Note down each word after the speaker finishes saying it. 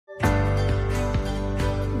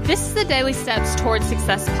This is the Daily Steps Towards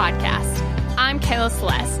Success podcast. I'm Kayla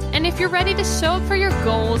Celeste, and if you're ready to show up for your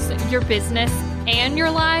goals, your business, and your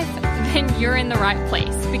life, then you're in the right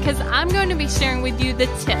place, because I'm going to be sharing with you the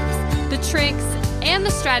tips, the tricks, and the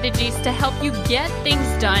strategies to help you get things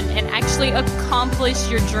done and actually accomplish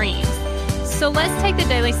your dreams. So let's take the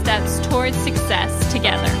daily steps towards success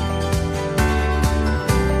together.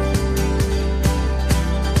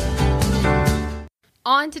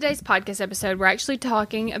 On today's podcast episode, we're actually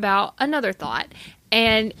talking about another thought,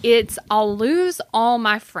 and it's I'll lose all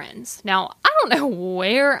my friends. Now, I don't know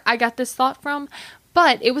where I got this thought from,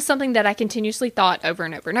 but it was something that I continuously thought over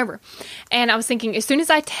and over and over. And I was thinking, as soon as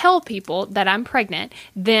I tell people that I'm pregnant,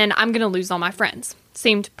 then I'm going to lose all my friends.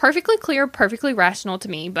 Seemed perfectly clear, perfectly rational to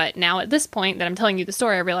me, but now at this point that I'm telling you the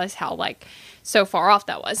story, I realize how so far off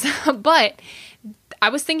that was. But I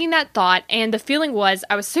was thinking that thought, and the feeling was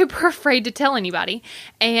I was super afraid to tell anybody,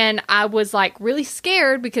 and I was really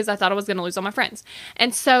scared because I thought I was going to lose all my friends.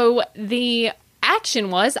 And so the action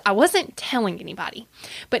was I wasn't telling anybody.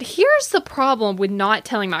 But here's the problem with not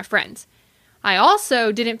telling my friends. I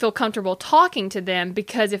also didn't feel comfortable talking to them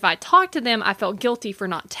because if I talked to them, I felt guilty for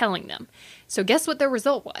not telling them. So guess what the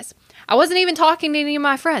result was? I wasn't even talking to any of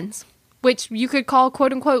my friends, which you could call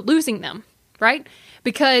quote unquote losing them, right?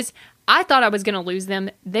 Because I thought I was going to lose them.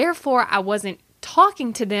 Therefore, I wasn't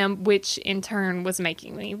talking to them, which in turn was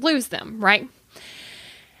making me lose them, right?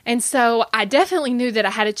 And so I definitely knew that I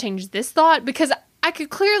had to change this thought because I could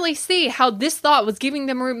clearly see how this thought was giving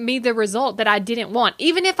me the result that I didn't want,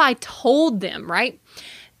 even if I told them, right?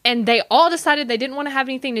 And they all decided they didn't want to have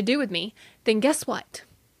anything to do with me, then guess what?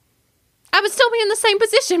 I would still be in the same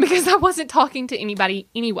position because I wasn't talking to anybody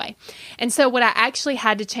anyway. And so what I actually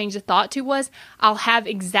had to change the thought to was, I'll have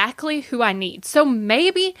exactly who I need. So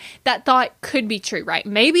maybe that thought could be true, right?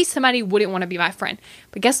 Maybe somebody wouldn't want to be my friend.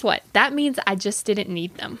 But guess what? That means I just didn't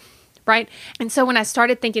need them, right? And so when I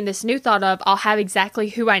started thinking this new thought of, I'll have exactly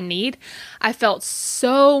who I need, I felt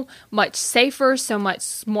so much safer, so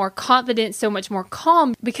much more confident, so much more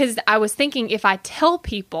calm, because I was thinking if I tell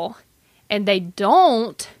people and they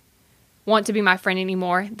don't want to be my friend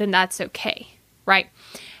anymore, then that's okay, right?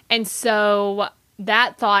 And so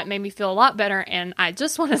that thought made me feel a lot better, and I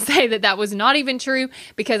just want to say that that was not even true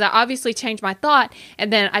because I obviously changed my thought,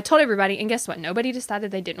 and then I told everybody, and guess what? Nobody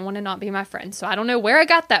decided they didn't want to not be my friend. So I don't know where I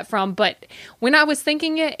got that from, but when I was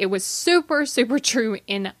thinking it, it was super, super true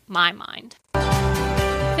in my mind.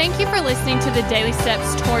 Thank you for listening to the Daily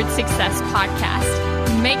Steps Towards Success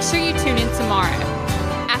podcast. Make sure you tune in tomorrow.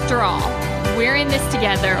 After all, we're in this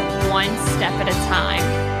together, one step at a time.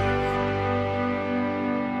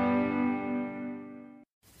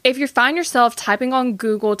 If you find yourself typing on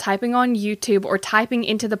Google, typing on YouTube, or typing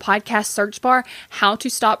into the podcast search bar, how to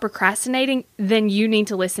stop procrastinating, then you need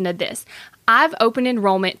to listen to this. I've opened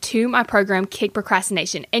enrollment to my program, Kick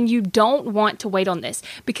Procrastination, and you don't want to wait on this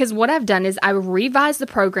because what I've done is I've revised the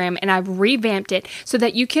program and I've revamped it so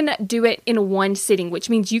that you can do it in one sitting, which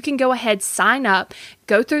means you can go ahead, sign up,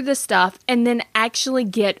 go through the stuff, and then actually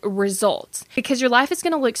get results. Because your life is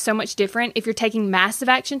going to look so much different if you're taking massive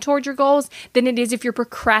action toward your goals than it is if you're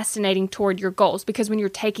procrastinating toward your goals. Because when you're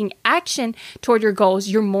taking action toward your goals,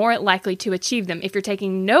 you're more likely to achieve them. If you're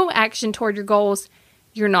taking no action toward your goals,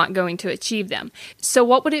 you're not going to achieve them. So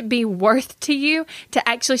what would it be worth to you to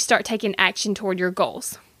actually start taking action toward your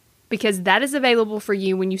goals? Because that is available for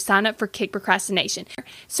you when you sign up for Kick Procrastination.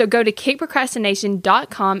 So go to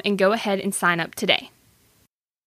kickprocrastination.com and go ahead and sign up today.